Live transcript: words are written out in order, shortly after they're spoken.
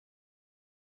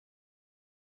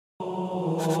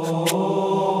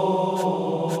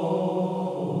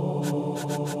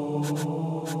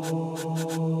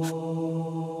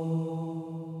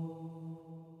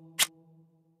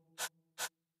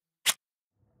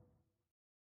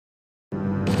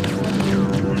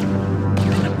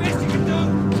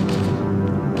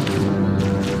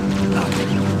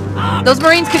Those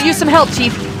Marines could use some help,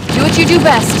 Chief. Do what you do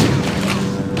best.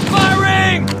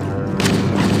 Firing!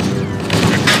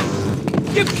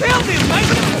 You killed him, mate!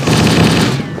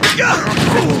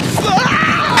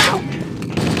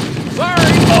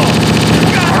 Firing!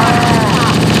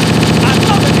 I'm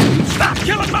loving it! Stop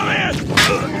killing my man!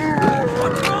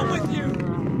 What's wrong with you?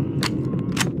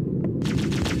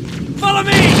 Follow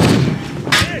me!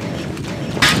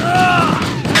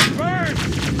 Burn!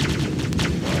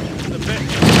 The best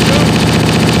you can do!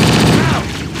 Ow!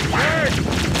 Burn!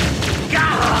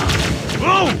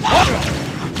 Whoa!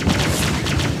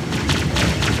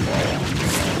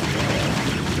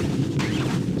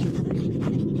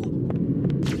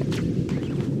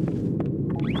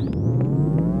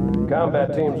 Combat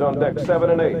teams on deck 7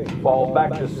 and 8. Fall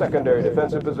back to secondary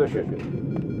defensive position.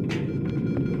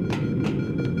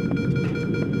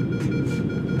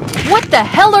 What the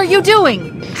hell are you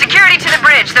doing? Security to the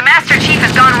bridge. The Master Chief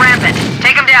has gone rampant.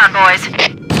 Take him down, boys.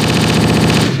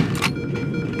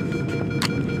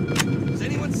 Does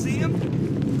anyone see him?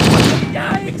 What the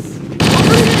yikes?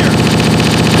 Over here!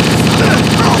 My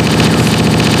fault.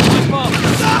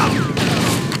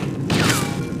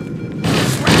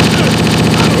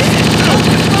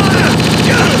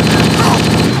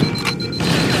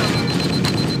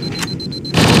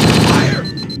 Fire!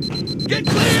 Get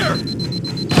clear!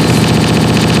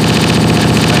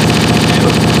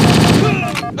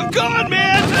 I'm going,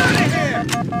 man! Out of here!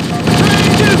 Bring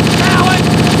you, coward!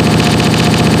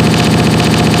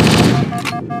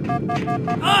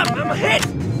 Up! I'm hit!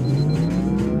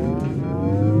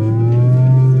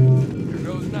 Here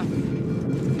goes nothing.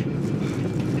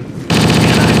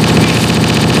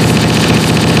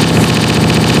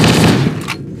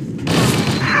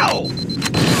 Ow!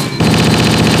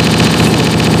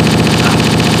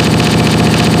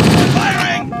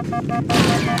 Firing!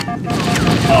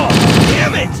 Oh,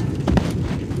 damn it!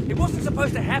 It wasn't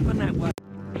supposed to happen that way.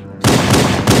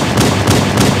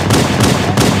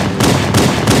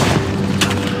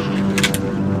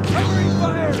 Covering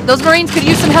fire! Those Marines could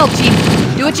use some help, Chief.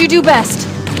 Do what you do best.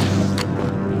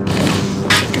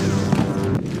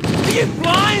 Are you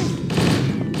blind?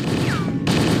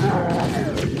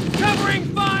 Covering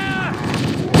fire!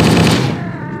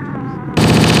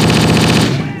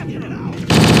 Get it out!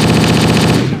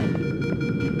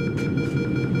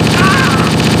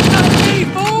 Not me,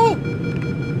 fool!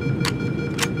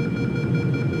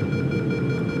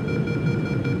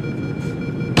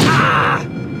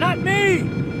 Not me!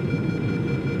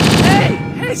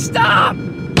 Hey, stop!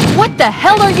 What the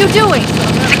hell are you doing?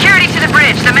 Security to the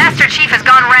bridge. The Master Chief has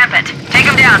gone rampant. Take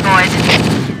him down, boys.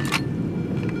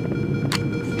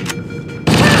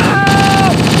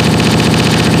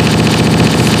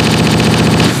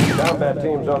 Combat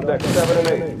teams on deck 7 and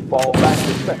 8. Fall back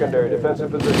to secondary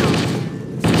defensive position.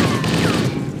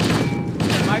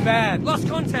 My bad. Lost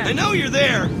contact. I know you're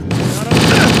there.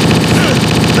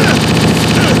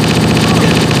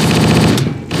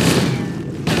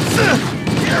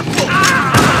 Careful.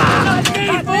 Not me,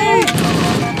 fool.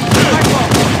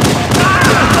 My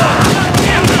fault.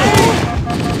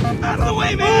 Out of the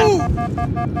way, man.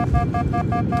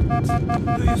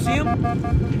 Do you see him?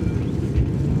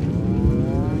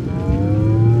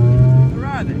 Where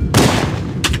are they?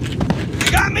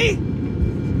 You got me?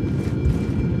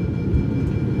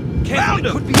 Found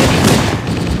him!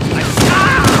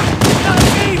 Not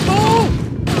me, fool!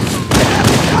 I have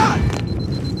a shot!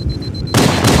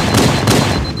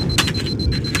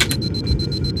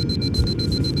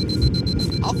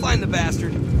 I'll find the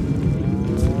bastard.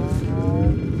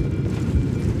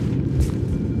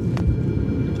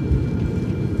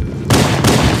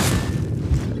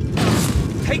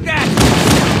 Take that!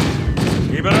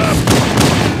 Keep it up!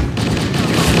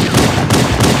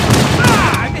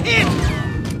 I'm hit!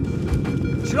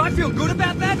 Should I feel good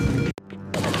about that?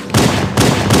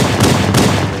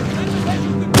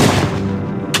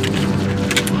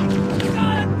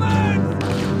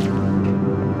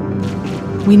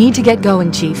 We need to get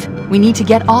going, Chief. We need to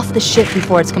get off the ship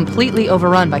before it's completely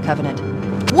overrun by Covenant.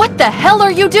 What the hell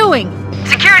are you doing?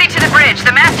 Security to the bridge.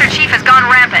 The Master Chief has gone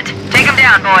rampant. Take him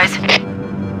down, boys.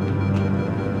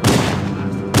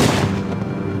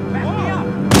 Back me up.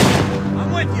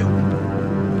 I'm with you.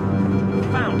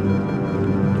 Found.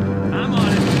 I'm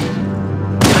on it.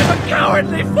 I'm a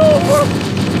cowardly fool!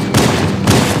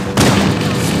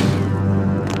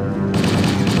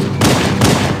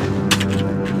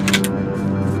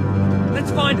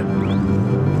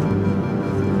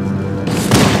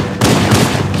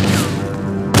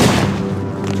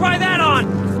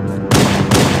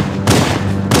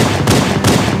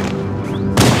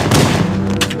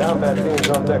 Combat teams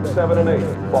on deck 7 and 8.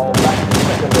 Fall back to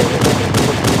secondary defensive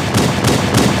position.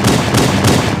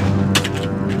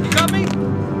 You got me?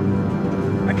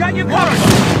 I got you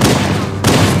covered!